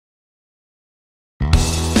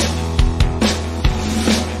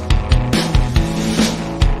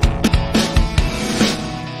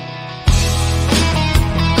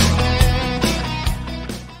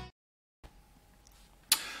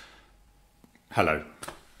Hello,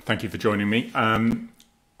 thank you for joining me. I'm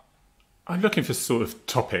looking for sort of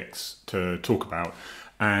topics to talk about,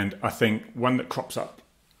 and I think one that crops up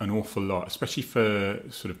an awful lot, especially for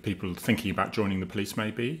sort of people thinking about joining the police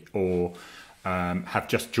maybe, or have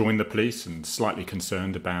just joined the police and slightly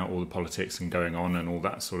concerned about all the politics and going on and all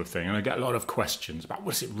that sort of thing. And I get a lot of questions about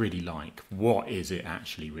what's it really like? What is it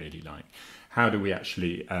actually really like? How do we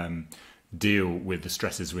actually deal with the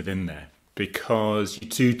stresses within there? Because you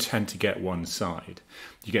do tend to get one side.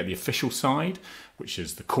 You get the official side, which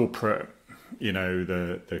is the corporate,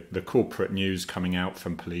 the corporate news coming out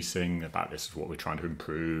from policing about this is what we're trying to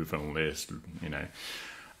improve and all this,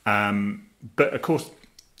 But of course,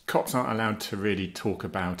 cops aren't allowed to really talk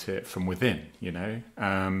about it from within,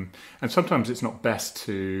 And sometimes it's not best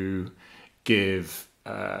to give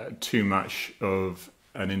too much of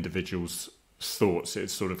an individual's thoughts.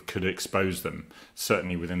 It sort of could expose them,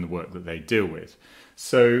 certainly within the work that they deal with.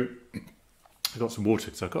 So I got some water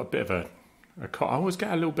because I've got a bit of a cough. I always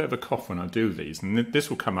get a little bit of a cough when I do these, and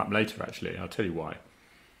this will come up later actually. I'll tell you why.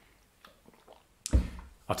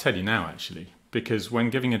 I'll tell you now actually, because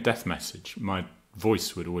when giving a death message, my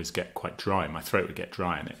voice would always get quite dry. My throat would get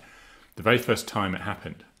dry in it. The very first time it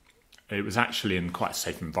happened, it was actually in quite a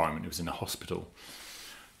safe environment. It was in a hospital,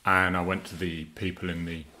 and I went to the people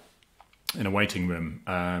in a waiting room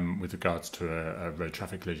with regards to a road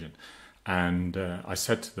traffic collision. And I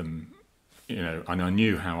said to them, and I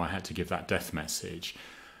knew how I had to give that death message.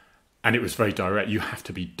 And it was very direct. You have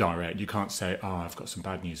to be direct. You can't say, I've got some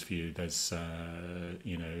bad news for you. There's,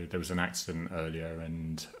 there was an accident earlier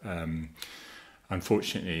and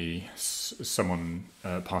unfortunately someone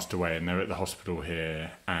passed away and they're at the hospital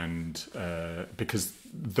here. And because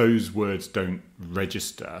those words don't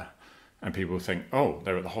register, and people think,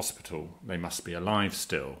 they're at the hospital, they must be alive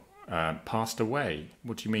still. Passed away?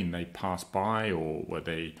 What do you mean? They passed by, or were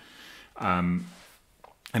they... and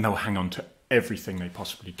they'll hang on to everything they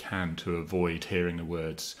possibly can to avoid hearing the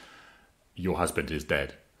words, your husband is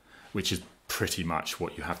dead, which is pretty much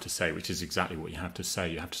what you have to say, which is exactly what you have to say.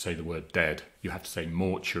 You have to say the word dead. You have to say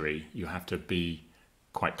mortuary. You have to be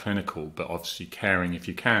quite clinical, but obviously caring if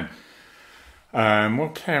you can.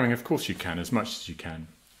 Caring, of course you can, as much as you can.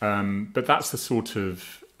 But that's the sort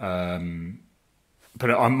of... my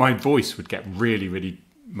voice would get really, really...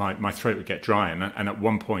 My throat would get dry. And at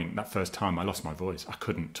one point, that first time, I lost my voice. I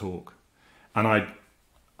couldn't talk. And I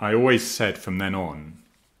always said from then on,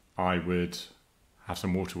 I would have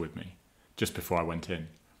some water with me just before I went in.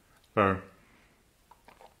 And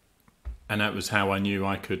that was how I knew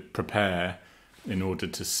I could prepare in order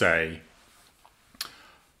to say,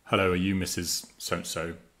 hello, are you Mrs.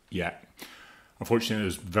 So-and-so? Yeah. Unfortunately, there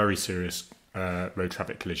was a very serious road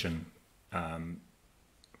traffic collision on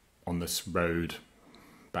this road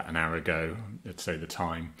about an hour ago, let's say the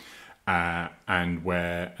time, and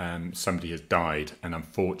where somebody has died. And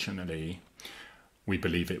unfortunately, we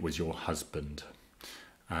believe it was your husband.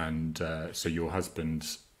 And so your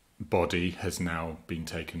husband's body has now been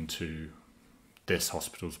taken to this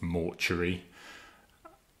hospital's mortuary.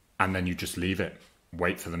 And then you just leave it,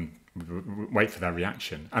 wait for their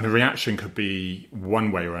reaction. And the reaction could be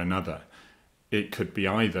one way or another. It could be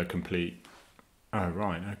either complete, oh,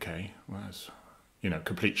 right, okay, well, that's,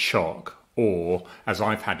 complete shock. Or, as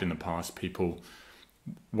I've had in the past,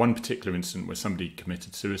 one particular incident where somebody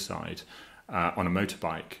committed suicide on a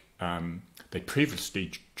motorbike, they previously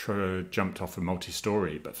jumped off a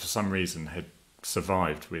multi-storey, but for some reason had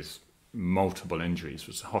survived with multiple injuries,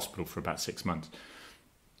 was in hospital for about 6 months.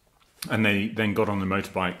 And they then got on the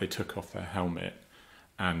motorbike, they took off their helmet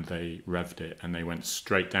and they revved it and they went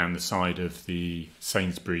straight down the side of the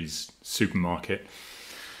Sainsbury's supermarket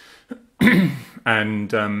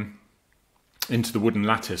and into the wooden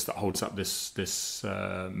lattice that holds up this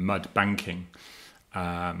mud banking.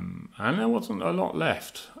 And there wasn't a lot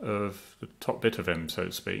left of the top bit of him, so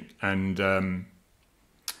to speak. And I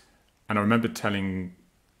remember going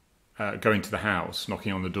to the house,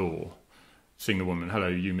 knocking on the door, seeing the woman, hello,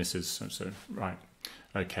 you Mrs. So-and-so, right,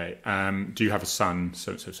 okay. Do you have a son,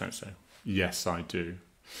 so-and-so, so-and-so? Yes, I do.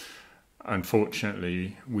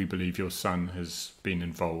 Unfortunately, we believe your son has been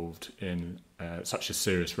involved in such a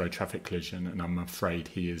serious road traffic collision, and I'm afraid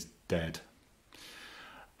he is dead.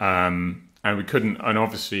 And we couldn't, and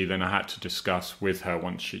obviously then I had to discuss with her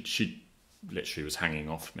once she literally was hanging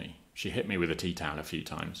off me. She hit me with a tea towel a few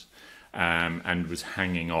times. And was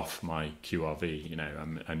hanging off my QRV,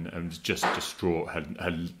 and was just distraught. Her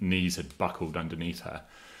knees had buckled underneath her.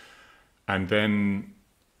 And then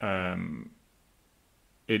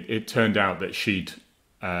it turned out that he'd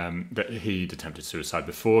attempted suicide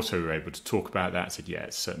before, so we were able to talk about that. I said, yeah,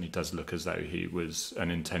 it certainly does look as though he was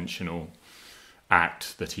an intentional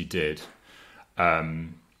act that he did.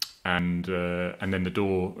 And then the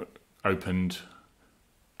door opened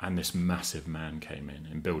and this massive man came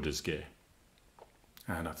in builder's gear.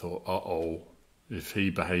 And I thought, uh-oh, if he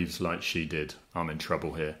behaves like she did, I'm in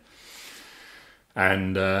trouble here.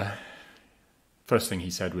 And first thing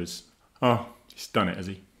he said was, oh, he's done it, has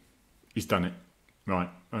he? He's done it. Right,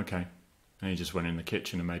 okay. And he just went in the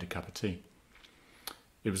kitchen and made a cup of tea.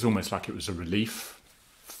 It was almost like it was a relief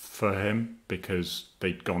for him, because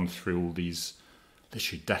they'd gone through all these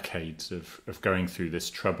literally decades of going through this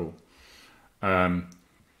trouble. I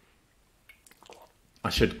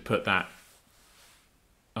should put that,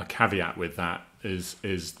 a caveat with that is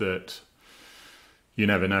that you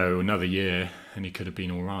never know, another year and he could have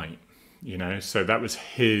been all right, you know. So that was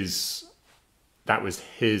his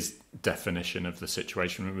definition of the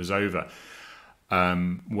situation. It was over.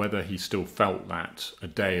 Whether he still felt that a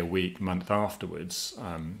day, a week, month afterwards,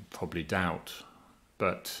 probably doubt.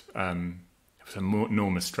 But there was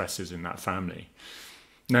enormous stresses in that family.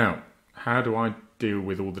 Now, how do I deal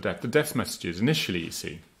with all the death? The death messages, initially, you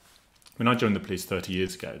see, when I joined the police 30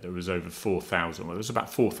 years ago, there was over 4,000, well, there was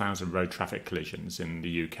about 4,000 road traffic collisions in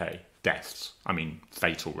the UK. Deaths, I mean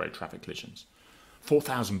fatal road traffic collisions.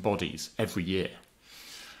 4,000 bodies every year.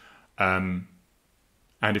 And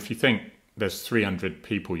if you think there's 300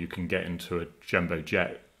 people you can get into a jumbo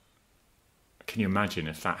jet, can you imagine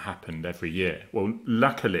if that happened every year? Well,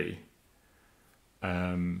 luckily,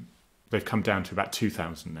 they've come down to about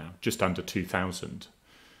 2,000 now, just under 2,000.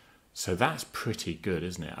 So that's pretty good,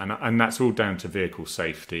 isn't it? And that's all down to vehicle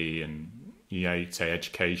safety and, you know, you'd say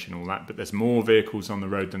education, all that. But there's more vehicles on the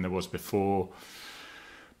road than there was before.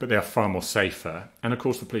 But they are far more safer. And, of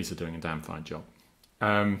course, the police are doing a damn fine job.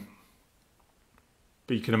 But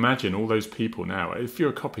you can imagine all those people now. If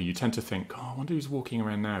you're a copper, you tend to think, oh, I wonder who's walking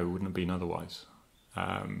around now who wouldn't have been otherwise.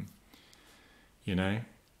 You know?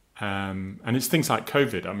 And it's things like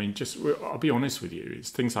COVID. I mean, I'll be honest with you. It's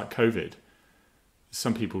things like COVID.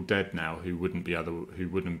 Some people dead now who wouldn't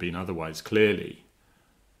have been otherwise, clearly.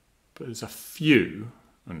 But there's a few,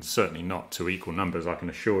 and certainly not to equal numbers, I can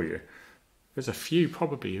assure you. There's a few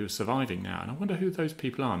probably who are surviving now, and I wonder who those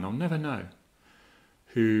people are, and I'll never know,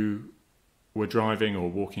 who were driving or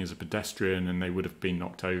walking as a pedestrian and they would have been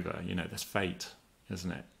knocked over. You know, there's fate,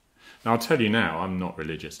 isn't it? Now, I'll tell you now, I'm not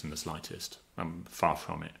religious in the slightest. I'm far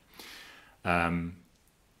from it.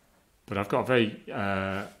 But I've got a very...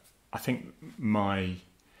 I think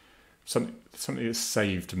something that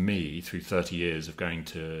saved me through 30 years of going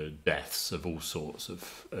to deaths of all sorts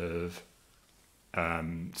of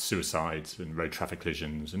suicides and road traffic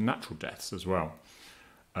collisions and natural deaths as well,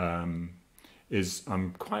 is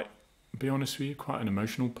I'm quite, to be honest with you, quite an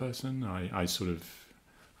emotional person.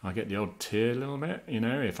 I get the odd tear a little bit, you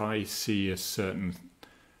know, if I see a certain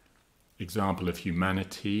example of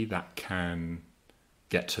humanity that can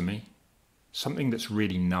get to me. Something that's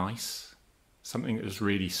really nice, something that's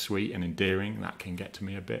really sweet and endearing, that can get to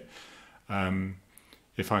me a bit.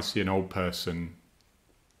 If I see an old person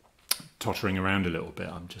tottering around a little bit,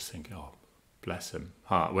 I'm just thinking, oh, bless him.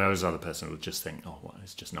 Whereas other person would just think, oh, well,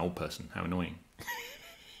 it's just an old person, how annoying.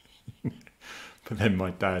 But then my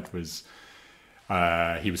dad was,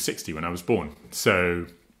 he was 60 when I was born. So,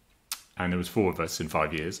 and there was 4 of us in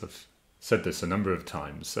 5 years. I've said this a number of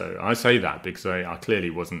times. So I say that because I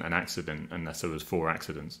clearly wasn't an accident unless there was 4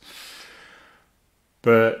 accidents.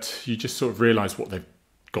 But you just sort of realise what they've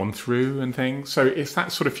gone through and things. So it's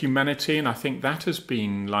that sort of humanity, and I think that has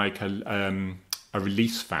been like a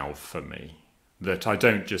release valve for me. That I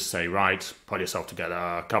don't just say, right, pull yourself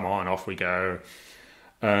together, come on, off we go.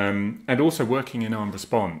 And also working in armed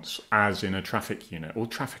response, as in a traffic unit. All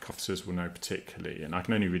traffic officers will know particularly, and I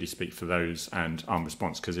can only really speak for those and armed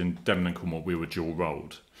response, because in Devon and Cornwall we were dual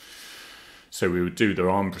rolled. So we would do the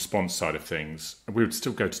armed response side of things. We would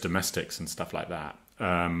still go to domestics and stuff like that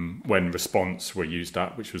when response were used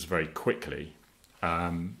up, which was very quickly.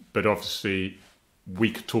 But obviously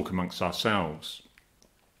we could talk amongst ourselves.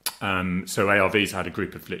 So ARVs had a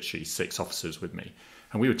group of literally 6 officers with me.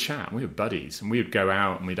 And we would chat, we were buddies, and we would go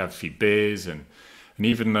out and we'd have a few beers. And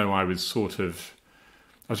even though I was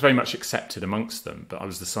very much accepted amongst them, but I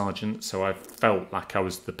was the sergeant, so I felt like I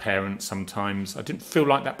was the parent sometimes. I didn't feel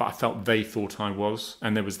like that, but I felt they thought I was.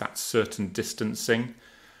 And there was that certain distancing.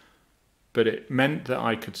 But it meant that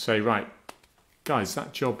I could say, right, guys,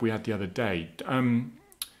 that job we had the other day,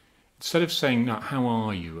 instead of saying, how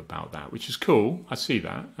are you about that, which is cool, I see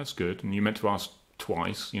that, that's good, and you meant to ask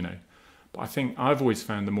twice, you know. But I think I've always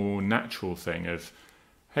found the more natural thing of,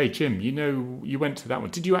 hey, Jim, you know, you went to that one.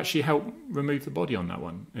 Did you actually help remove the body on that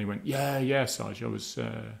one? And he went, yeah, Sarge, I was,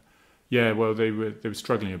 Yeah, well, they were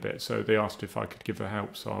struggling a bit, so they asked if I could give her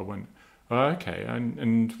help. So I went, oh, okay.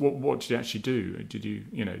 And what did you actually do? Did you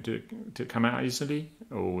did it come out easily,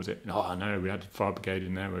 or was it? Oh no, we had fire brigade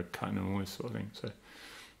in there, we're cutting and all this sort of thing. So,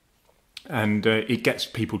 and it gets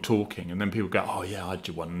people talking, and then people go, oh yeah, I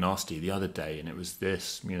did one nasty the other day, and it was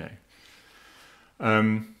this,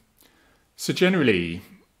 So generally,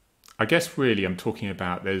 I guess really I'm talking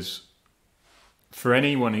about for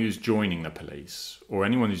anyone who's joining the police or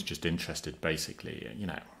anyone who's just interested, basically,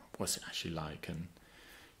 what's it actually like? And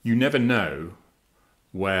you never know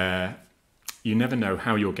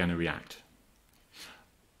how you're going to react.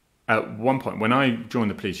 At one point, when I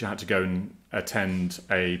joined the police, you had to go and attend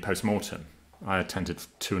a post-mortem. I attended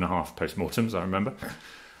 2.5 post-mortems, I remember.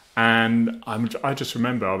 And I just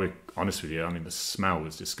remember, I'll be honest with you, the smell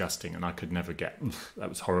was disgusting and I could never that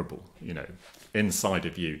was horrible. Inside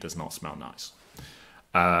of you does not smell nice.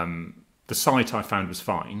 The site I found was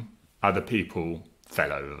fine. Other people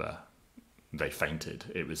fell over. They fainted.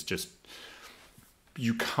 It was just,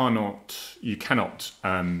 you cannot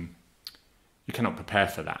prepare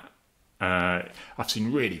for that. I've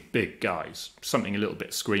seen really big guys, something a little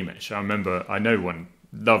bit squeamish. I know one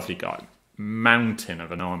lovely guy, mountain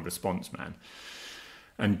of an armed response man.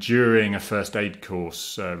 And during a first aid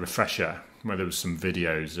course refresher, where there was some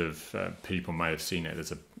videos of people may have seen it,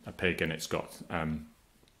 there's a pig and it's got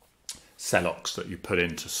Celox that you put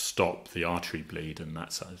in to stop the artery bleed and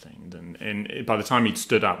that sort of thing. And by the time he'd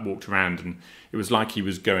stood up, walked around, and it was like he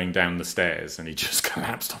was going down the stairs and he just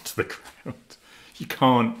collapsed onto the ground.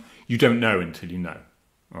 You don't know until you know,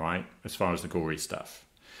 all right, as far as the gory stuff.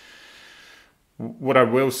 What I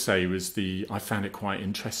will say was I found it quite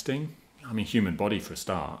interesting. Human body for a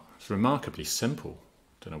start, it's remarkably simple.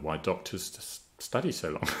 Don't know why doctors study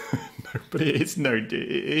so long. No, but it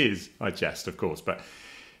is. I jest, of course, but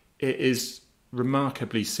it is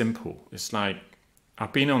remarkably simple. It's like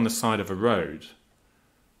I've been on the side of a road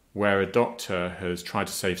where a doctor has tried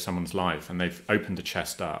to save someone's life and they've opened the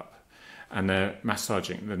chest up and they're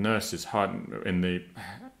massaging, the nurse is hard in the,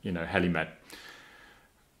 helimed.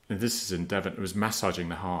 And this is in Devon, it was massaging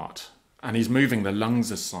the heart. And he's moving the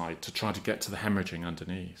lungs aside to try to get to the hemorrhaging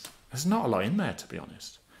underneath. There's not a lot in there, to be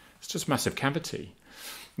honest. It's just massive cavity.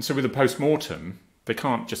 And so with a post-mortem, they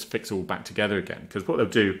can't just fix it all back together again. Because what they'll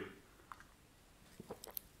do,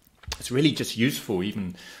 it's really just useful.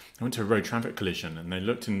 Even I went to a road traffic collision and they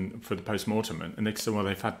looked in for the post-mortem and they said, well,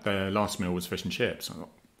 they've had their last meal was fish and chips. I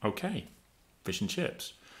thought, okay, fish and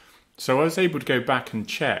chips. So I was able to go back and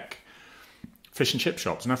check fish and chip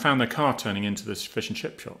shops, and I found their car turning into this fish and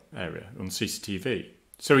chip shop area on CCTV.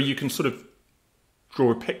 So you can sort of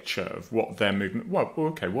draw a picture of what their movement. Well,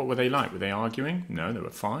 okay, what were they like? Were they arguing? No, they were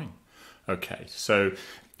fine. Okay, so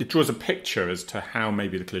it draws a picture as to how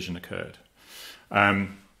maybe the collision occurred.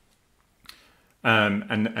 And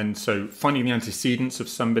so finding the antecedents of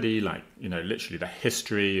somebody, like literally the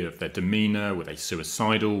history of their demeanour. Were they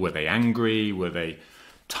suicidal? Were they angry? Were they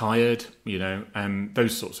tired,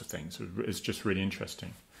 those sorts of things is just really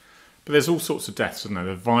interesting. But there's all sorts of deaths, isn't there?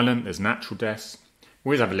 There's violent, there's natural deaths.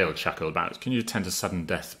 We always have a little chuckle about it. Can you attend a sudden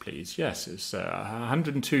death, please? Yes, it's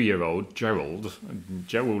 102-year-old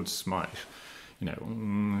Gerald Smythe.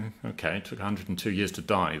 Okay, it took 102 years to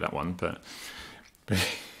die, that one, but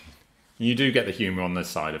you do get the humour on this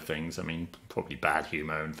side of things. Probably bad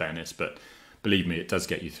humour in fairness, but believe me, it does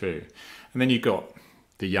get you through. And then you've got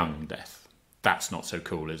the young death. That's not so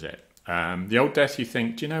cool, is it? The old death, you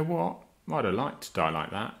think, do you know what? I'd have liked to die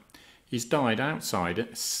like that. He's died outside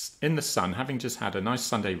in the sun, having just had a nice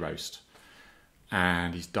Sunday roast.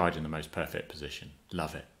 And he's died in the most perfect position.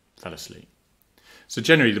 Love it. Fell asleep. So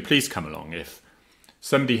generally, the police come along if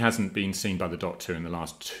somebody hasn't been seen by the doctor in the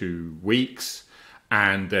last 2 weeks.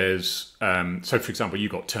 And there's... so, for example,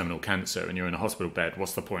 you've got terminal cancer and you're in a hospital bed.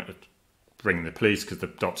 What's the point of bringing the police? Because the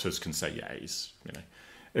doctors can say, yeah, he's...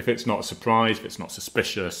 If it's not a surprise, if it's not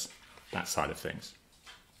suspicious, that side of things.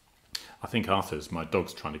 I think my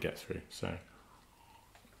dog's trying to get through.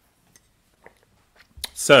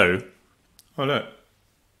 So, oh look,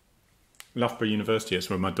 Loughborough University, that's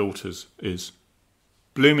where my daughter's is.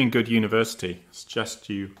 Blooming good university. It's just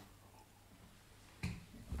you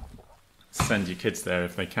send your kids there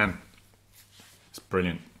if they can. It's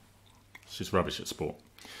brilliant. It's just rubbish at sport.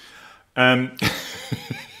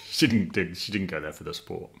 She didn't go there for the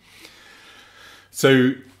sport.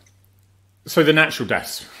 So the natural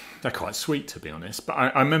deaths, they're quite sweet, to be honest. But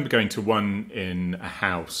I remember going to one in a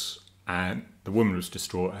house, and the woman was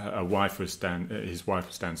distraught. His wife was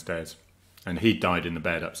downstairs, and he died in the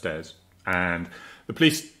bed upstairs. And the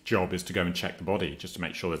police job is to go and check the body just to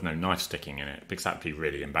make sure there's no knife sticking in it, because that'd be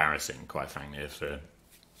really embarrassing, quite frankly,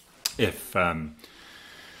 if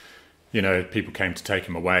people came to take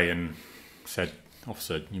him away and said,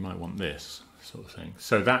 "Officer, you might want this," sort of thing.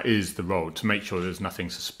 So that is the role, to make sure there's nothing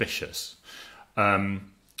suspicious.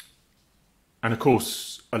 And of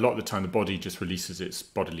course, a lot of the time the body just releases its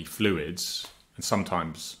bodily fluids, and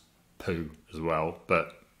sometimes poo as well,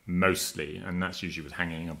 but mostly, and that's usually with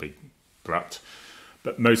hanging, I'll be abrupt,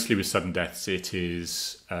 but mostly with sudden deaths, it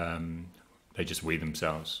is they just wee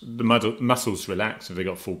themselves. The muscles relax. If they've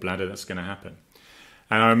got full bladder, that's going to happen.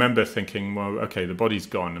 And I remember thinking, well, okay, the body's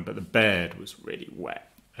gone, but the bed was really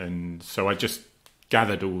wet. And so I just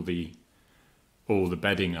gathered all the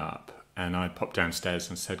bedding up, and I popped downstairs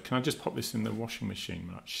and said, "Can I just pop this in the washing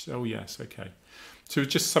machine?" She said, "Oh, yes, okay." So it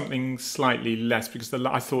was just something slightly less, because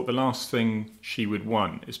I thought the last thing she would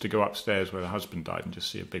want is to go upstairs where her husband died and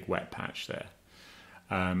just see a big wet patch there.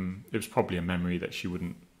 It was probably a memory that she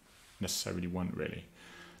wouldn't necessarily want, really.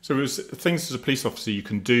 So it was things as a police officer you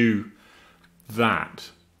can do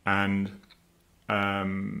that, and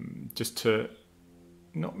just to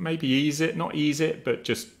not ease it, but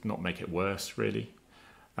just not make it worse, really.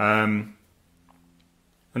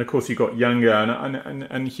 And of course, you've got younger,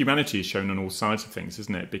 and humanity is shown on all sides of things,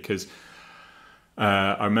 isn't it? Because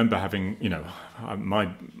I remember having,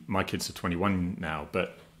 my kids are 21 now,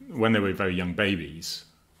 but when they were very young babies,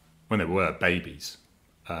 I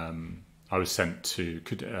was sent to,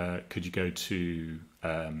 could you go to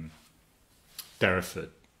Derriford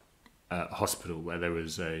Hospital, where there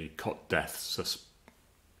was a cot death,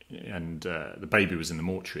 and the baby was in the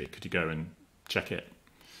mortuary. Could you go and check it?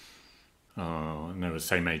 And they were the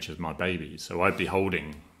same age as my baby, so I'd be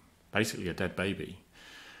holding basically a dead baby.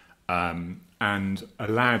 And a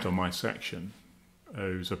lad on my section,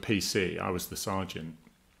 who's a PC, I was the sergeant,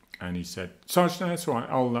 and he said, "Sergeant, no, that's all right,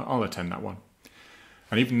 I'll attend that one."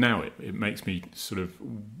 And even now it makes me sort of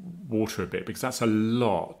water a bit, because that's a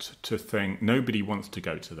lot to think. Nobody wants to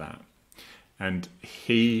go to that. And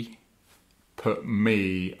he put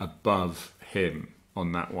me above him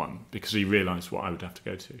on that one, because he realised what I would have to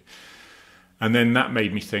go to. And then that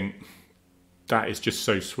made me think, that is just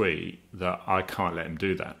so sweet that I can't let him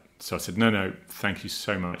do that. So I said, no, thank you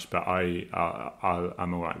so much, but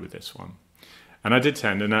I'm all right with this one. And I did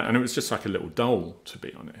attend, and it was just like a little dole, to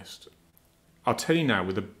be honest. I'll tell you now,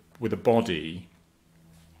 with a body,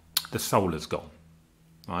 the soul is gone.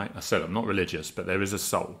 Right? I said I'm not religious, but there is a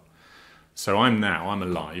soul. So I'm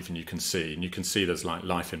alive, and you can see there's like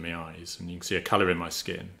life in my eyes, and you can see a colour in my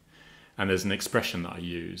skin. And there's an expression that I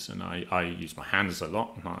use, and I use my hands a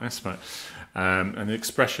lot, not this, but an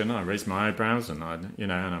expression. I raise my eyebrows, and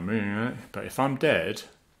and I'm moving it. But if I'm dead,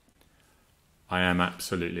 I am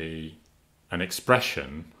absolutely an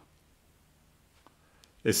expression.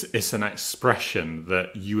 It's an expression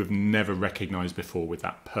that you have never recognised before with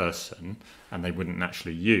that person, and they wouldn't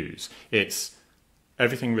naturally use. It's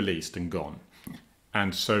everything released and gone.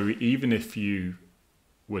 And so even if you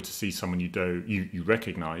were to see someone you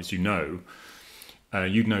recognise, you'd know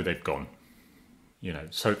they've gone.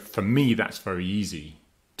 So for me, that's very easy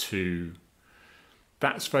for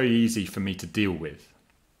me to deal with.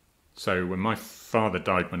 So when my father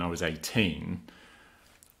died when I was 18,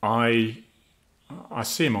 I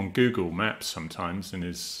see him on Google Maps sometimes, and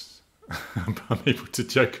I'm able to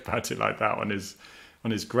joke about it like that on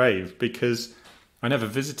his grave, because I never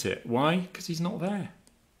visit it. Why? Because he's not there.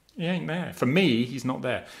 He ain't there. For me, he's not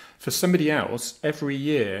there. For somebody else, every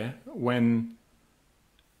year when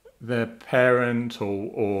their parent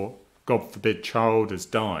or God forbid, child has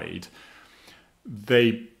died,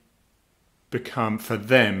 they become, for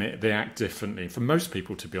them, they act differently. For most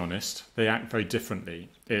people, to be honest, they act very differently.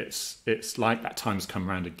 It's like that time's come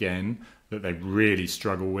around again, that they really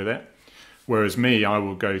struggle with it. Whereas me, I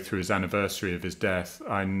will go through his anniversary of his death.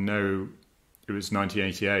 I know it was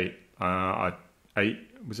 1988.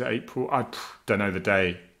 Was it April? I don't know the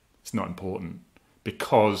day. It's not important.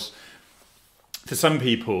 Because for some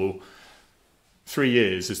people, 3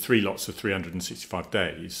 years is 3 lots of 365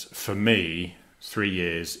 days. For me, 3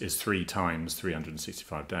 years is 3 times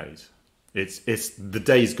 365 days. It's the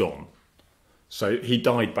day's gone. So he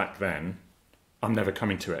died back then. I'm never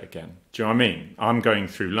coming to it again. Do you know what I mean? I'm going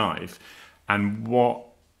through life, and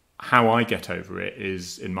how I get over it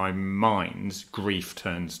is, in my mind, grief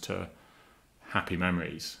turns to happy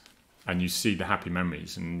memories, and you see the happy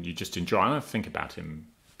memories, and you just enjoy. And I think about him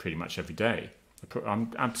pretty much every day. I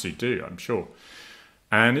absolutely do, I'm sure.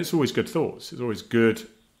 And it's always good thoughts. It's always good,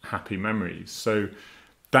 happy memories. So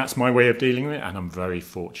that's my way of dealing with it, and I'm very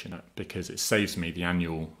fortunate because it saves me the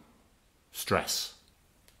annual stress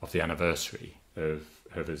of the anniversary of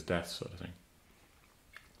his death, sort of thing.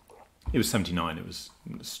 He was 79. It was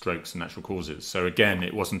strokes and natural causes. So again,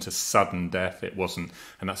 it wasn't a sudden death. It wasn't,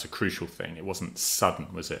 and that's a crucial thing. It wasn't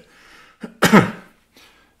sudden, was it?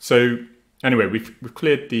 So anyway, we've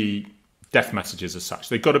cleared the death messages as such.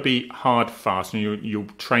 They've got to be hard, fast, and you'll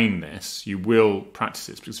train this. You will practice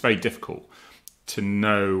this, because it's very difficult to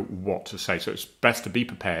know what to say. So it's best to be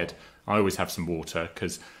prepared. I always have some water,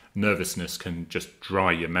 because nervousness can just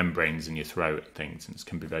dry your membranes in your throat and things, and it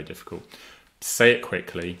can be very difficult. Say it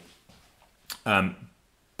quickly,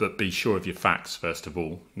 but be sure of your facts first of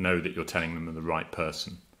all. Know that you're telling them to the right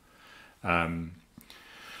person.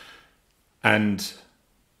 And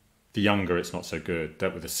the younger, it's not so good.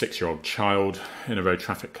 Dealt with a 6-year-old child in a road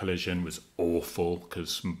traffic collision, was awful,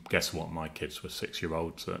 because guess what? My kids were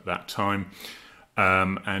 6-year-olds at that time.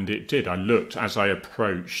 And it did. I looked, as I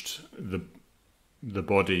approached the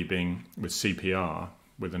body being with CPR,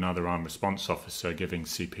 with another armed response officer giving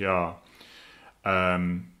CPR,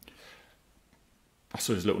 I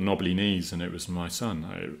saw his little knobbly knees, and it was my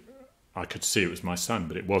son. I could see it was my son,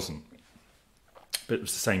 but it wasn't. But it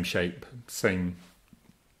was the same shape, same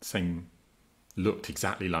looked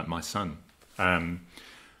exactly like my son.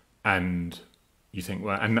 And you think,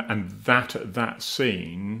 well, and that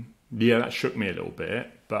scene, yeah, that shook me a little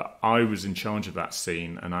bit, but I was in charge of that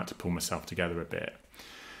scene, and I had to pull myself together a bit.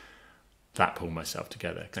 That pulled myself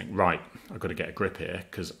together. Think, right, I've got to get a grip here,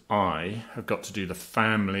 because I have got to do the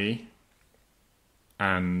family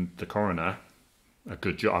and the coroner a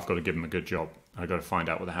good job. I've got to give them a good job. I've got to find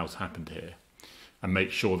out what the hell's happened here, and make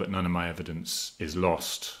sure that none of my evidence is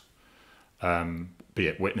lost, be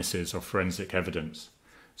it witnesses or forensic evidence.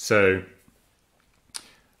 So,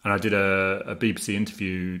 and I did a BBC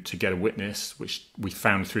interview to get a witness, which we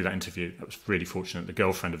found through that interview. That was really fortunate. The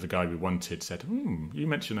girlfriend of the guy we wanted said, you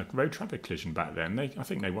mentioned a road traffic collision back then. I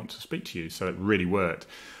think they want to speak to you. So it really worked.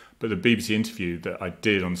 But the BBC interview that I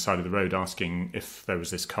did on the side of the road, asking if there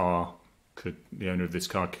was this car, could the owner of this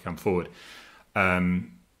car could come forward.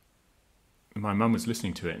 My mum was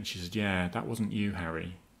listening to it, and she said, yeah, that wasn't you,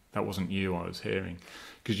 Harry. That wasn't you I was hearing.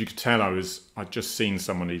 Because you could tell I'd just seen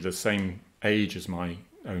somebody the same age as my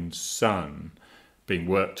own son being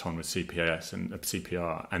worked on with CPS and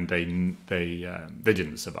CPR, and they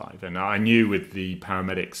didn't survive. And I knew with the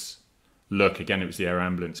paramedics look, again, it was the air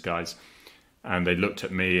ambulance guys, and they looked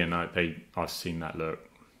at me, and I've seen that look.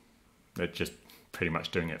 They're just pretty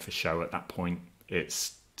much doing it for show at that point.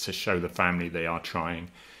 It's to show the family they are trying.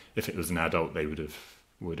 If it was an adult, they would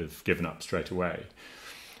have given up straight away.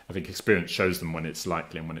 I think experience shows them when it's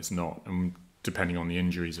likely and when it's not, and depending on the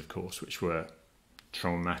injuries, of course, which were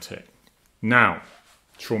traumatic. Now,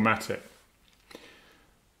 traumatic.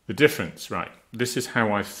 The difference, right? This is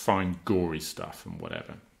how I find gory stuff and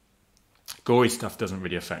whatever. Gory stuff doesn't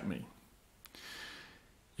really affect me.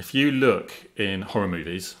 If you look in horror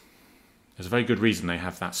movies, there's a very good reason they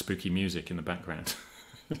have that spooky music in the background.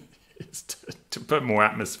 It's to put more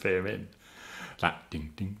atmosphere in. That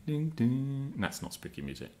ding, ding, ding, ding. And that's not spooky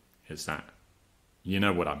music. It's that. You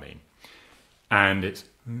know what I mean. And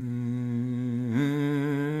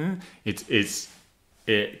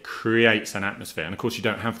it creates an atmosphere. And of course you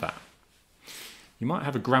don't have that. You might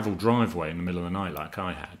have a gravel driveway in the middle of the night like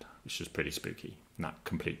I had, which is pretty spooky. And that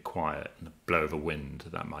complete quiet and the blow of a wind,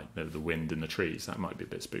 the wind in the trees, that might be a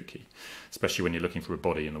bit spooky. Especially when you're looking for a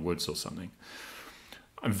body in the woods or something.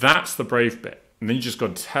 And that's the brave bit. And then you just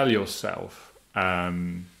got to tell yourself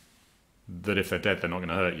that if they're dead, they're not going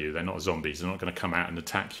to hurt you. They're not zombies. They're not going to come out and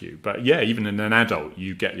attack you. But yeah, even in an adult,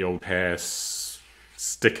 you get the old hair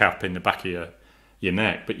stick up in the back of your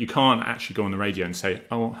neck. But you can't actually go on the radio and say,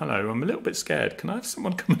 oh, hello, I'm a little bit scared. Can I have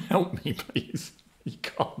someone come and help me, please? You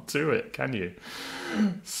can't do it, can you?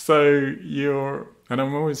 So and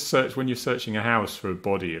I'm always when you're searching a house for a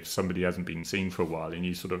body, if somebody hasn't been seen for a while, and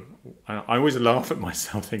you sort of, I always laugh at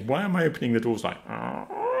myself, think, why am I opening the doors like,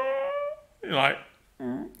 why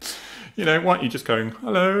aren't you just going,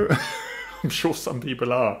 hello? I'm sure some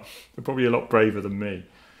people are. They're probably a lot braver than me.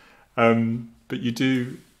 But you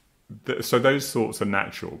do, so those thoughts are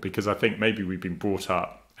natural, because I think maybe we've been brought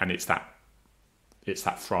up, and it's that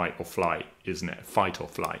fright or flight, isn't it? Fight or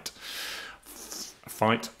flight.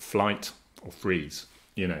 Fight, flight, or freeze,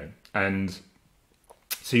 And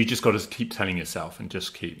so you just got to keep telling yourself and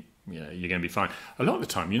just keep, you're going to be fine. A lot of the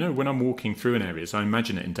time, when I'm walking through an area, I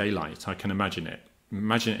imagine it in daylight. I can imagine it.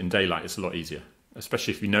 Imagine it in daylight, it's a lot easier,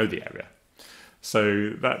 especially if you know the area. So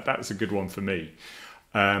that's a good one for me.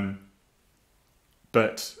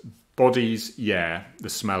 But bodies, yeah, the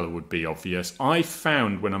smell would be obvious. I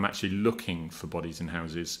found when I'm actually looking for bodies in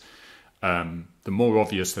houses, the more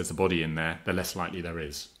obvious there's a body in there, the less likely there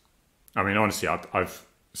is. I mean, honestly,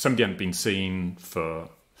 somebody hadn't been seen for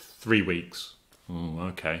 3 weeks. Oh,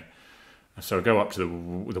 okay. So I go up to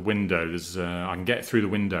the window. I can get through the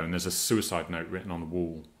window, and there's a suicide note written on the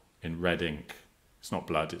wall in red ink. It's not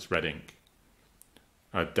blood, it's red ink.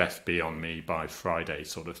 Death be on me by Friday,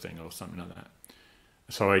 sort of thing, or something like that.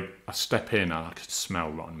 So I step in, and I could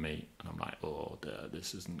smell rotten meat, and I'm like, oh, dear,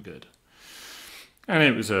 this isn't good. And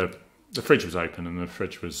it was the fridge was open, and the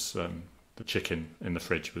fridge was the chicken in the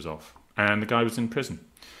fridge was off, and the guy was in prison.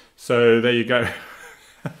 So there you go.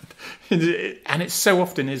 And it so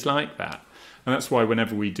often is like that. And that's why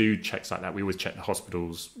whenever we do checks like that, we always check the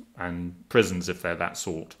hospitals and prisons if they're that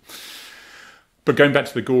sort. But going back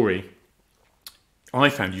to the gory, I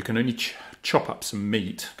found you can only chop up some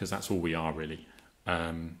meat, because that's all we are really.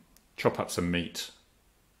 Chop up some meat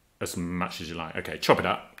as much as you like. Okay, chop it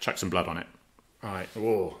up, chuck some blood on it. Right,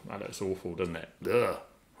 oh, that looks awful, doesn't it? Ugh,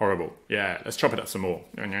 horrible. Yeah, let's chop it up some more.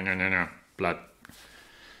 No, blood.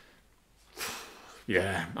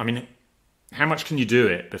 Yeah, I mean, how much can you do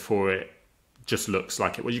it before it just looks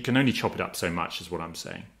like it? Well, you can only chop it up so much, is what I'm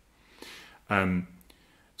saying.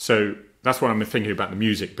 So that's what I'm thinking about, the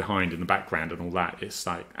music behind in the background and all that. It's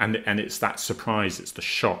like, and it's that surprise, it's the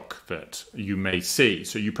shock that you may see.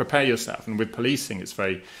 So you prepare yourself. And with policing,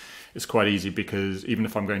 it's quite easy, because even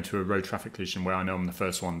if I'm going to a road traffic collision where I know I'm the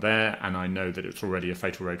first one there and I know that it's already a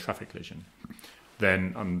fatal road traffic collision,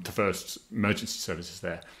 then I'm the first emergency services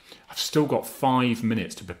there. I've still got 5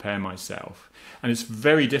 minutes to prepare myself. And it's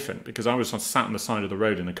very different, because I was sat on the side of the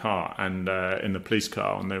road in a car, and in the police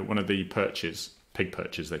car, on one of the perches, pig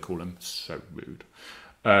perches they call them, so rude,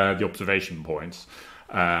 the observation points.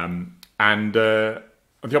 And on the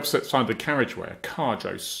opposite side of the carriageway, a car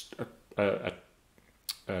drove, a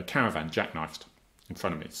caravan jackknifed in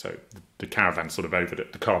front of me. So the caravan sort of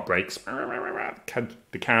the car brakes,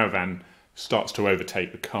 the caravan starts to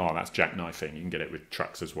overtake the car. That's jackknifing. You can get it with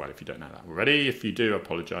trucks as well if you don't know that already. If you do, I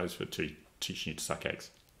apologise for teaching you to suck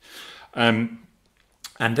eggs. And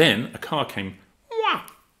then a car came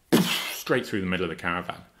straight through the middle of the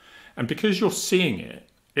caravan. And because you're seeing it,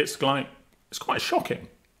 it's quite shocking,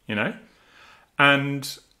 you know?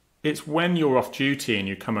 And it's when you're off duty and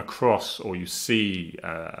you come across or you see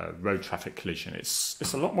a road traffic collision,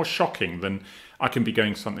 it's a lot more shocking than I can be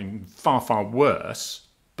going something far, far worse,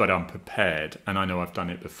 but I'm prepared and I know I've done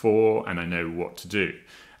it before and I know what to do.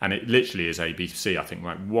 And it literally is ABC. I think,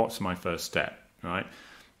 right, what's my first step, right?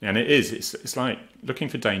 And it's like looking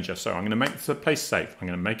for danger. So I'm going to make the place safe. I'm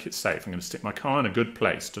going to make it safe. I'm going to stick my car in a good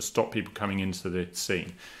place to stop people coming into the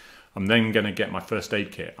scene. I'm then going to get my first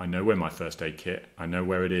aid kit. I know where my first aid kit, I know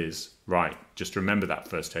where it is. Right, just remember that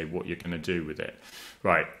first aid, what you're going to do with it.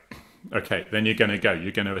 Right, okay, then you're going to go.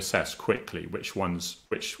 You're going to assess quickly which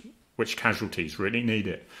casualties really need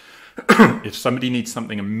it. If somebody needs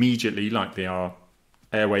something immediately, like they are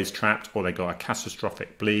airways trapped or they got a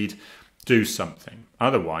catastrophic bleed, do something.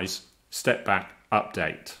 Otherwise, step back,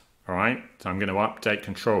 update. All right, so I'm going to update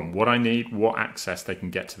control what I need, what access they can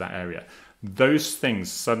get to that area. Those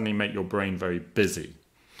things suddenly make your brain very busy.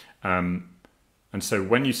 And so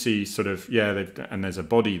when you see sort of, and there's a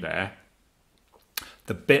body there,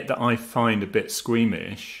 the bit that I find a bit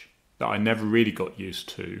squeamish, that I never really got used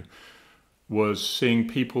to, was seeing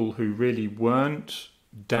people who really weren't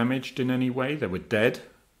damaged in any way. They were dead.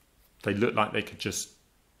 They looked like they could just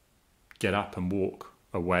get up and walk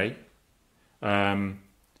away. There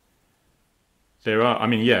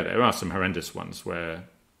are some horrendous ones where,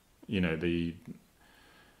 the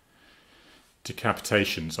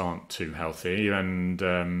decapitations aren't too healthy, and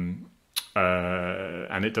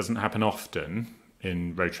it doesn't happen often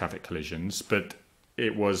in road traffic collisions. But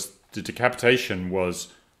the decapitation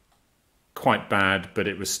was quite bad, but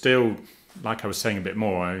it was still, like I was saying a bit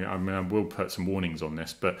more. I mean, I will put some warnings on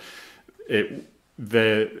this, but it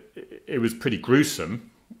was pretty gruesome.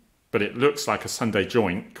 But it looks like a Sunday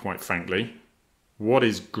joint, quite frankly. What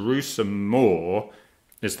is gruesome more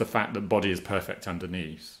is the fact that body is perfect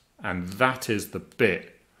underneath. And that is the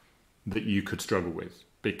bit that you could struggle with,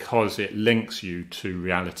 because it links you to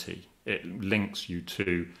reality. It links you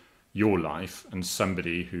to your life and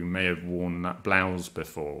somebody who may have worn that blouse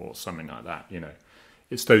before or something like that,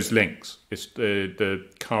 It's those links. It's the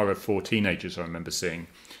car of 4 teenagers I remember seeing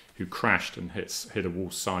who crashed and hit a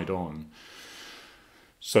wall side on.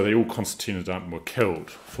 So they all concertinaed up and were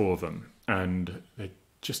killed, 4 of them. And they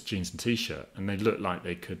just jeans and t-shirt, and they looked like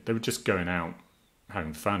they were just going out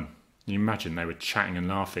having fun. You imagine they were chatting and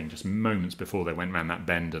laughing just moments before they went round that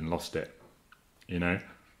bend and lost it, Not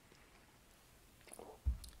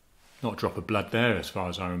a drop of blood there as far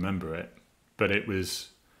as I remember it, but it was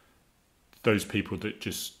those people that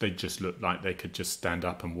they just looked like they could just stand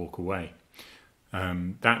up and walk away.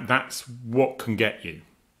 That's what can get you.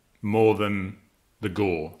 more than the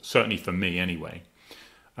gore, certainly for me anyway.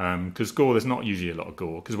 Because gore, there's not usually a lot of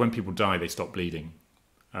gore, because when people die, they stop bleeding.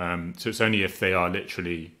 So it's only if they are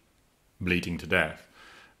literally bleeding to death.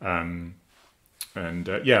 A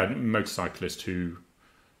motorcyclist who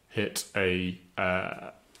hit again,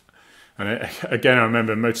 I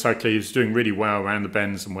remember a motorcyclist, he was doing really well around the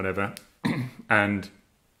bends and whatever, and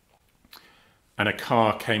a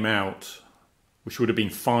car came out, which would have been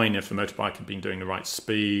fine if the motorbike had been doing the right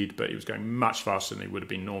speed, but he was going much faster than he would have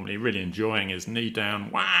been normally, really enjoying his knee down,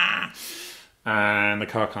 wah! And the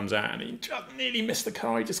car comes out and he just nearly missed the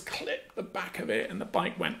car. He just clipped the back of it and the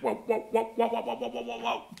bike went whoa, whoa, whoa, whoa, whoa, whoa, whoa, whoa,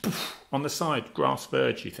 whoa, whoa. On the side, grass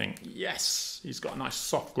verge. You think, yes, he's got a nice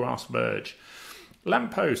soft grass verge.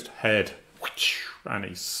 Lamppost, head, and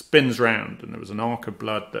he spins round, and there was an arc of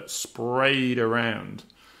blood that sprayed around.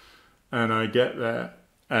 And I get there,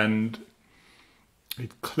 and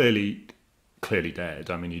he'd clearly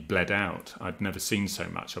dead. I mean, he'd bled out. I'd never seen so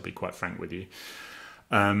much, I'll be quite frank with you.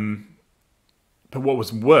 But what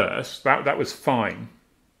was worse, that was fine.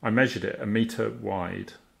 I measured it 1 metre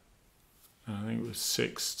wide. I think it was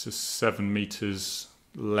 6 to 7 metres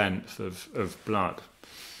length of blood.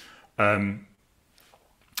 And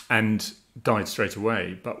died straight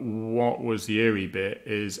away. But what was the eerie bit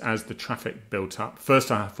is, as the traffic built up,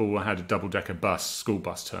 first of all I had a double-decker bus, school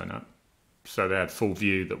bus turn up. So they had full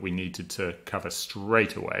view that we needed to cover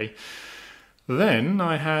straight away. Then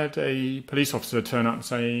I had a police officer turn up and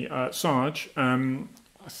say, Sarge, I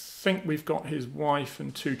think we've got his wife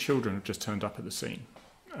and 2 children have just turned up at the scene.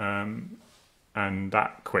 And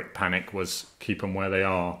that quick panic was keep them where they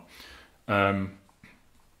are.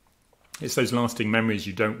 It's those lasting memories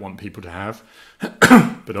you don't want people to have,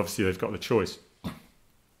 but obviously they've got the choice. We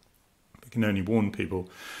can only warn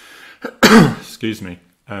people. Excuse me.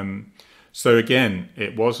 So again,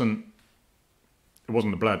 it wasn't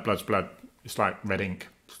the blood. Blood's blood. It's like red ink.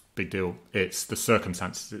 Big deal. It's the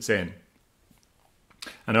circumstances it's in.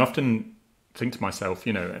 And I often think to myself,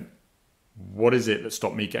 what is it that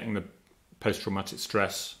stopped me getting the post-traumatic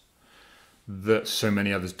stress that so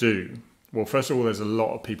many others do? Well, first of all, there's a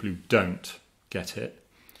lot of people who don't get it.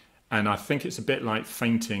 And I think it's a bit like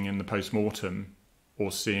fainting in the post-mortem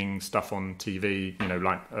or seeing stuff on TV,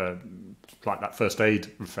 like that first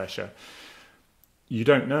aid refresher. You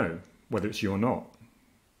don't know whether it's you or not.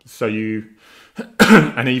 So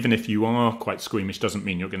and even if you are quite squeamish, doesn't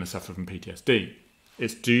mean you're going to suffer from PTSD.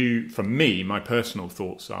 For me, my personal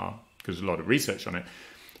thoughts are, because there's a lot of research on it,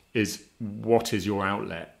 is what is your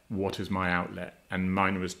outlet? What is my outlet? And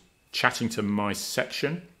mine was chatting to my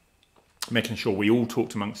section, making sure we all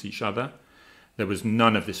talked amongst each other. There was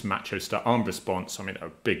none of this macho stuff. Armed response, I mean, they're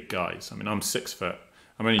big guys. I mean, I'm 6 foot.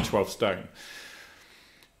 I'm only 12 stone.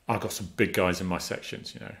 I've got some big guys in my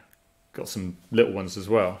sections, Got some little ones as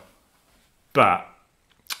well. But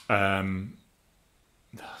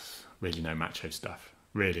really no macho stuff.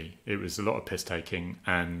 Really. It was a lot of piss-taking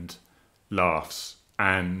and laughs.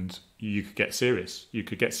 And you could get serious. You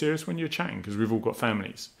could get serious when you're chatting, because we've all got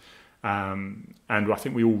families. And I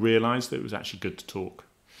think we all realised that it was actually good to talk.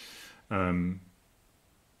 And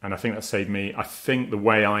I think that saved me. I think the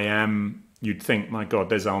way I am, you'd think, my God,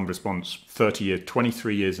 there's armed response, 30 years,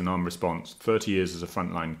 23 years in armed response, 30 years as a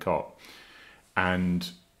frontline cop. And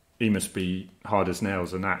he must be hard as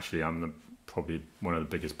nails. And actually, I'm probably one of the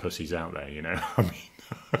biggest pussies out there, I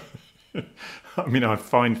mean, I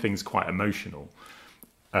find things quite emotional.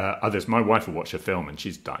 Others, my wife will watch a film and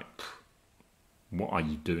she's like, what are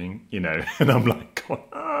you doing? And I'm like, God,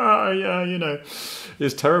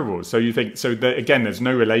 it's terrible. So you think, again, there's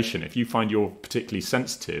no relation. If you find you're particularly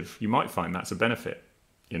sensitive, you might find that's a benefit,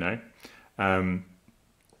 and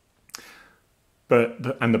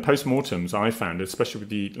the post-mortems I found, especially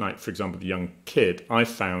with for example, the young kid, I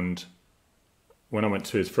found when I went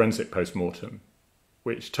to his forensic post-mortem,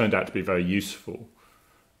 which turned out to be very useful,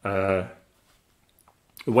 the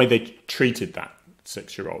way they treated that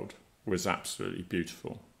 6-year-old was absolutely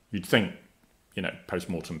beautiful. You'd think,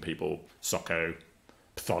 post-mortem people, socco,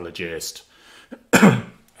 pathologist,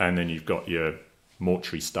 and then you've got your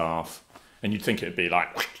mortuary staff, and you'd think it'd be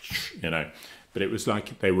like, but it was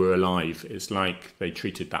like they were alive. It's like they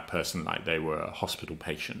treated that person like they were a hospital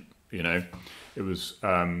patient, It was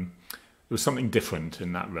something different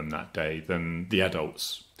in that room that day than the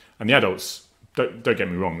adults. And the adults, don't get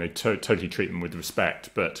me wrong, they totally treat them with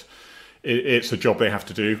respect, but it's a job they have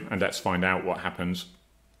to do, and let's find out what happens.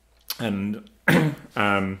 And and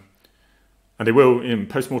they will, in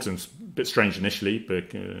post-mortem's a bit strange initially,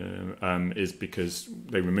 but is because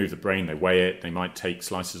they remove the brain, they weigh it, they might take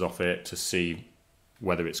slices off it to see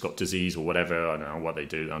whether it's got disease or whatever. I don't know what they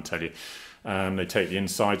do, I'll tell you. They take the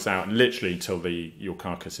insides out, literally till your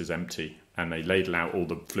carcass is empty, and they ladle out all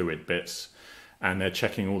the fluid bits, and they're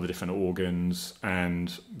checking all the different organs,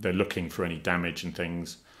 and they're looking for any damage and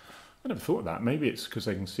things. I never thought of that. Maybe it's because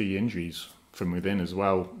they can see injuries from within as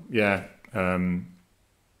well. Yeah.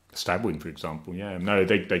 Stab wound, for example. Yeah. No,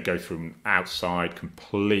 they go from outside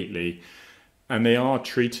completely, and they are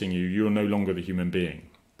treating you. You're no longer the human being,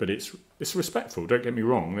 but it's respectful. Don't get me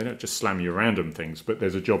wrong. They don't just slam you around on things, but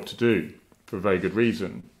there's a job to do for a very good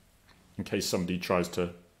reason, in case somebody tries to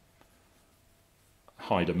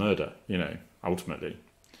hide a murder, ultimately.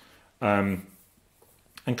 And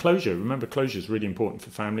closure. Remember, closure is really important for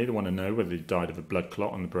family. They want to know whether they died of a blood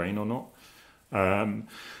clot on the brain or not.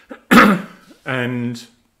 And,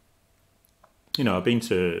 I've been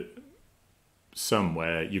to some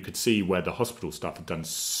where you could see where the hospital staff had done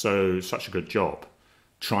such a good job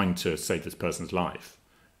trying to save this person's life.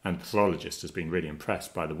 And the pathologist has been really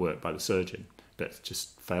impressed by the work by the surgeon, but it's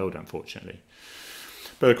just failed, unfortunately.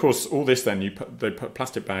 But of course, all this then, they put a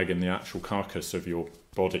plastic bag in the actual carcass of your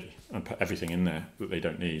body and put everything in there that they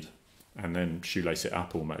don't need, and then shoelace it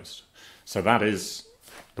up almost. So that is,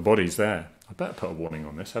 the body's there. I better put a warning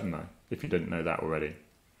on this, hadn't I? If you didn't know that already.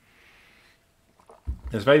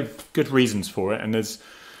 There's very good reasons for it, and there's,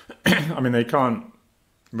 they can't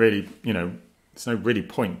really, there's no really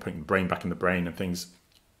point putting the brain back in the brain and things.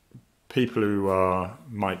 People who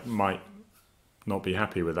might not be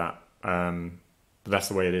happy with that. But that's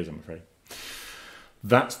the way it is, I'm afraid.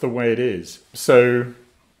 That's the way it is. So,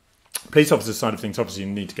 police officer side of things, obviously you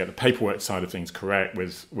need to get the paperwork side of things correct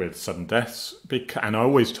with sudden deaths. And I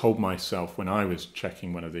always told myself when I was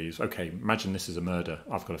checking one of these, okay, imagine this is a murder.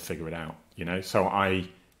 I've got to figure it out, So I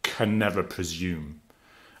can never presume.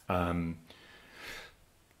 And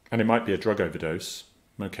it might be a drug overdose.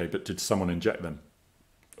 Okay, but did someone inject them?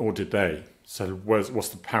 Or did they? So what's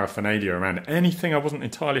the paraphernalia around it? Anything I wasn't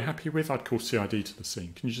entirely happy with, I'd call CID to the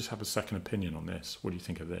scene. Can you just have a second opinion on this? What do you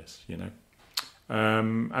think of this?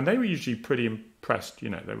 And they were usually pretty impressed. They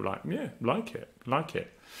were like, yeah, like it.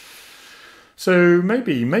 So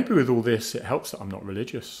maybe with all this, it helps that I'm not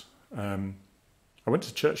religious. I went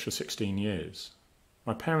to church for 16 years.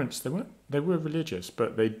 My parents, they were religious,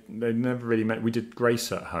 but they never really met. We did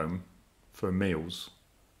grace at home for meals,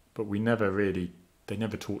 but they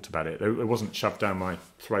never talked about it. It wasn't shoved down my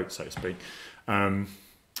throat, so to speak. So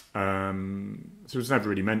it was never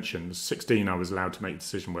really mentioned. At 16, I was allowed to make a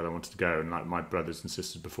decision whether I wanted to go, and like my brothers and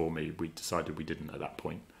sisters before me, we decided we didn't at that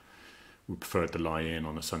point. We preferred to lie in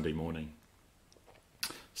on a Sunday morning.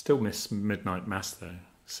 Still miss midnight mass though.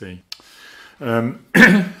 See,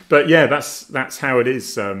 but yeah, that's how it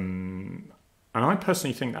is. And I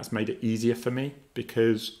personally think that's made it easier for me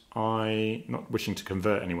because not wishing to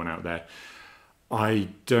convert anyone out there, I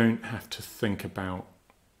don't have to think about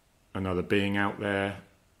another being out there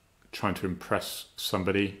trying to impress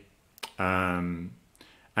somebody. And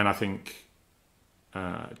I think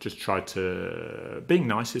just being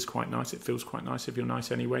nice is quite nice. It feels quite nice if you're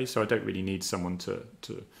nice anyway. So I don't really need someone to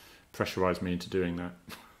pressurize me into doing that.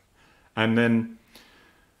 And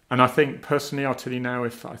I think personally, I'll tell you now, I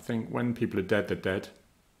think when people are dead, they're dead.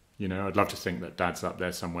 I'd love to think that Dad's up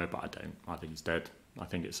there somewhere, but I don't. I think he's dead. I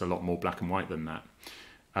think it's a lot more black and white than that.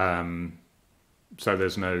 So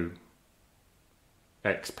there's no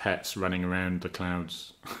ex-pets running around the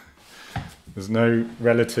clouds. There's no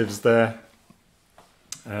relatives there.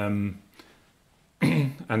 And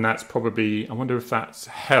that's probably, I wonder if that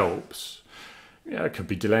helps. Yeah, it could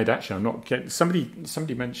be delayed action. I'm not getting,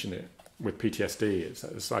 somebody mentioned it with PTSD.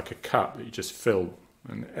 It's like a cup that you just fill,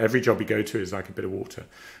 and every job you go to is like a bit of water.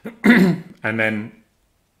 And then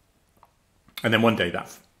one day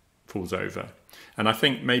that falls over. And I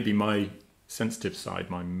think maybe my sensitive side,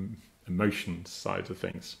 my emotions side of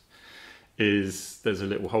things, is there's a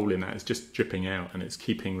little hole in that. It's just dripping out, and it's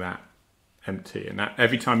keeping that empty. And that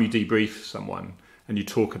every time you debrief someone and you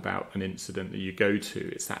talk about an incident that you go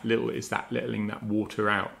to, it's letting that water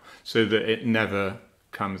out so that it never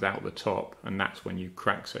comes out the top, and that's when you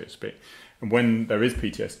crack, so to speak. And when there is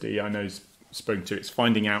PTSD, I know spoken to, it's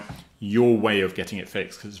finding out your way of getting it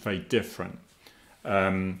fixed, because it's very different.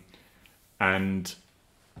 And I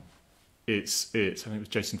think it was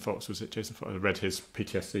Jason Fox, was it? Jason Fox, I read his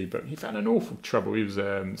PTSD book. He found an awful trouble. He was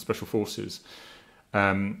Special Forces.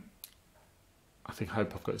 I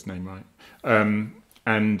hope I've got his name right.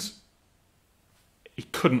 And he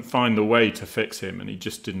couldn't find the way to fix him, and he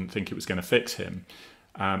just didn't think it was going to fix him.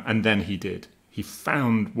 And then he did. He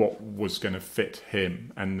found what was going to fit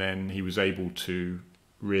him, and then he was able to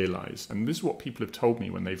realise. And this is what people have told me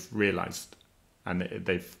when they've realised, and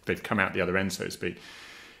they've come out the other end, so to speak,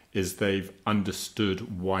 is they've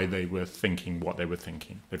understood why they were thinking what they were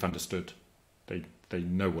thinking. They've understood. They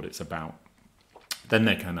know what it's about. Then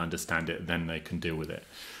they can understand it. Then they can deal with it.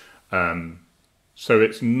 So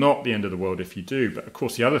it's not the end of the world if you do. But of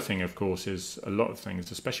course, the other thing, of course, is a lot of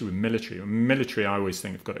things, especially with military. Military, I always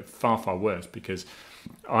think have got it far, far worse because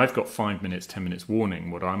I've got 5 minutes, 10 minutes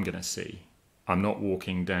warning what I'm going to see. I'm not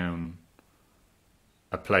walking down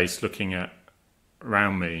a place looking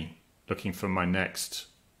around me, looking for my next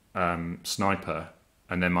sniper,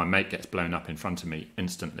 and then my mate gets blown up in front of me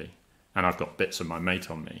instantly, and I've got bits of my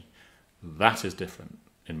mate on me. That is different,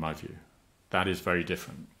 in my view. That is very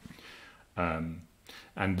different.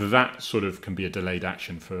 And that sort of can be a delayed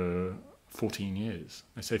action for 14 years.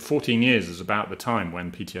 I say 14 years is about the time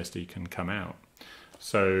when PTSD can come out.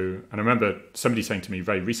 So, and I remember somebody saying to me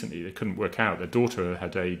very recently they couldn't work out. Their daughter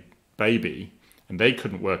had a baby, and they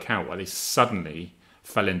couldn't work out why they suddenly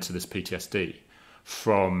fell into this PTSD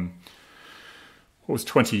from, what was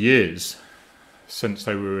 20 years since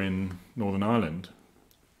they were in Northern Ireland.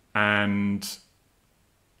 And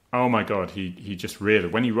oh my God, he just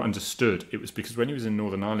realised, when he understood, it was because when he was in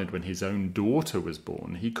Northern Ireland, when his own daughter was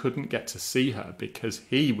born, he couldn't get to see her because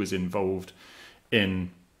he was involved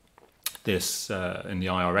in this, in the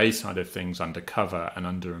IRA side of things, undercover and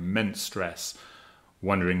under immense stress,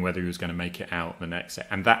 wondering whether he was going to make it out the next day.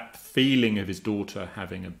 And that feeling of his daughter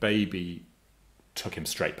having a baby took him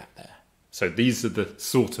straight back there. So these are the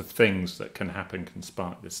sort of things that can happen, can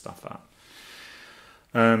spark this stuff up.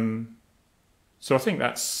 So I think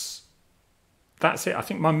that's it. I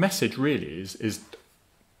think my message really is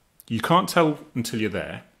you can't tell until you're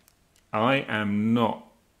there. I am not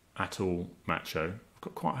at all macho. I've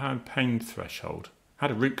got quite a high pain threshold. I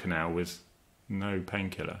had a root canal with no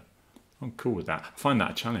painkiller. I'm cool with that. I find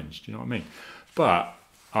that a challenge. Do you know what I mean? But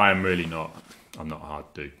I am really not. I'm not a hard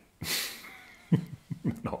dude.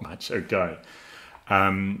 Not a macho guy.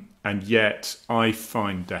 And yet I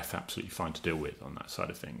find death absolutely fine to deal with on that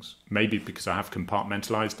side of things. Maybe because I have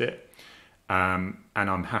compartmentalized it, and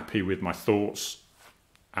I'm happy with my thoughts,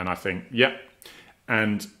 and I think, yeah.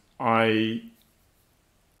 And I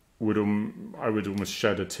would almost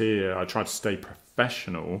shed a tear. I try to stay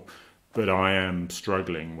professional, but I am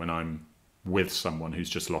struggling when I'm with someone who's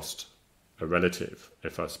just lost a relative,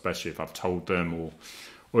 especially if I've told them,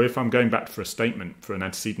 or if I'm going back for a statement, for an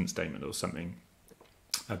antecedent statement or something,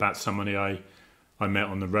 about somebody I met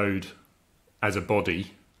on the road as a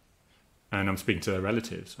body, and I'm speaking to their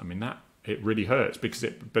relatives. I mean, that it really hurts because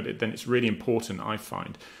then it's really important, I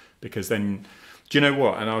find, because then, do you know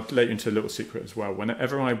what? And I'll let you into a little secret as well.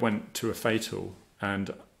 Whenever I went to a fatal,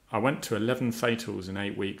 and I went to 11 fatals in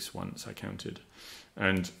 8 weeks once, I counted,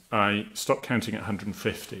 and I stopped counting at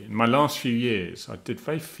 150. In my last few years, I did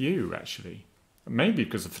very few actually, maybe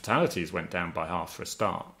because the fatalities went down by half for a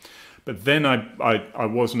start. But then I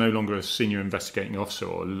was no longer a senior investigating officer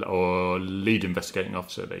or lead investigating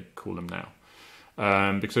officer, they call them now,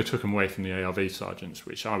 because I took them away from the ARV sergeants,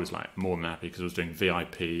 which I was like more than happy because I was doing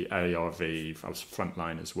VIP, ARV, I was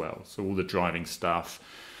frontline as well, so all the driving stuff.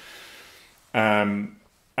 And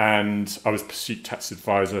I was pursuit tactics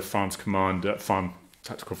advisor, farms commander,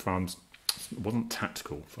 tactical farms. It wasn't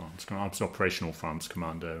tactical farms. I was operational farms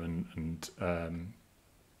commander and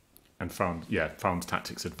farms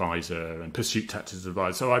tactics advisor and pursuit tactics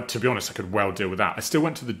advisor. So to be honest, I could well deal with that. I still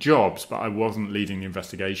went to the jobs, but I wasn't leading the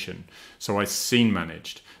investigation. So I scene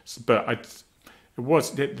managed. But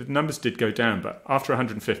the numbers did go down, but after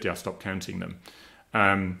 150, I stopped counting them.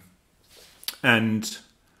 I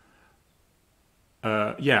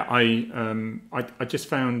just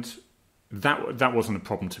found that wasn't a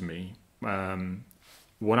problem to me.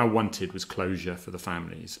 What I wanted was closure for the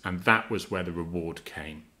families, and that was where the reward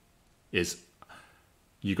came. Is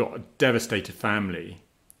you got a devastated family,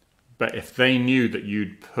 but if they knew that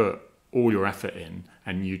you'd put all your effort in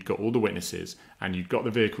and you'd got all the witnesses and you'd got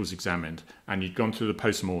the vehicles examined and you'd gone through the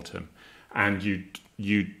post-mortem and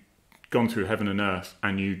you'd gone through heaven and earth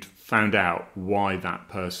and you'd found out why that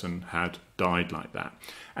person had died like that,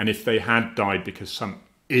 and if they had died because some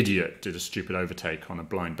idiot did a stupid overtake on a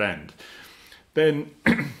blind bend, then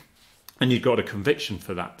and you'd got a conviction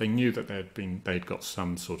for that, they knew that they'd got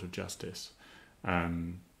some sort of justice,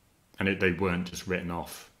 and they weren't just written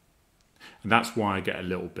off. And that's why I get a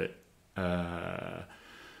little bit I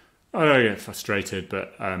don't get frustrated,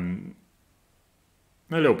 but a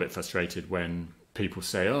little bit frustrated when people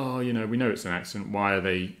say, "Oh, we know it's an accident. Why are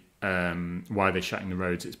they shutting the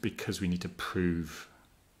roads?" It's because we need to prove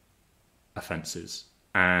offences.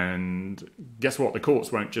 And guess what? The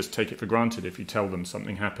courts won't just take it for granted if you tell them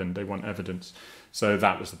something happened. They want evidence. So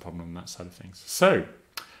that was the problem on that side of things. So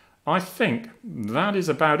I think that is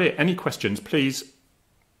about it. Any questions, please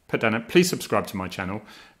put down. Please subscribe to my channel.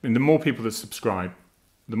 And the more people that subscribe,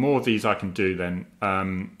 the more of these I can do then,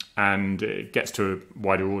 and it gets to a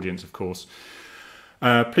wider audience, of course.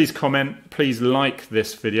 Please comment, please like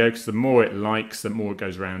this video, because the more it likes, the more it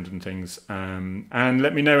goes around and things. And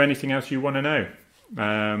let me know anything else you want to know,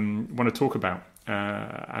 want to talk about,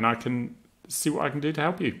 and I can see what I can do to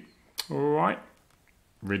help you. All right.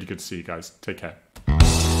 Really good to see you guys. Take care.